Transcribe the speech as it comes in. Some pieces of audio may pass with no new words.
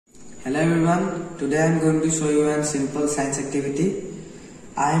Hello everyone, today I am going to show you a simple science activity.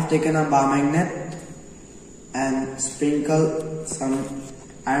 I have taken a bar magnet and sprinkled some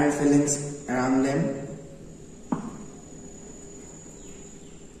iron fillings around them.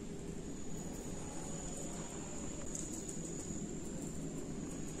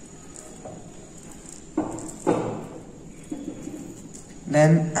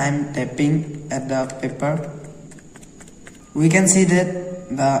 Then I am tapping at the paper. We can see that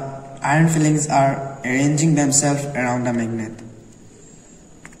the iron fillings are arranging themselves around the magnet.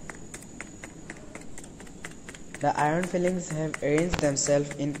 The iron fillings have arranged themselves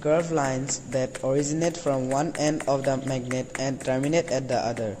in curved lines that originate from one end of the magnet and terminate at the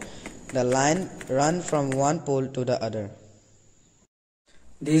other. The lines run from one pole to the other.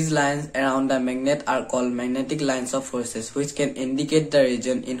 These lines around the magnet are called magnetic lines of forces, which can indicate the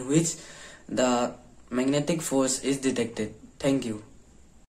region in which the magnetic force is detected. Thank you.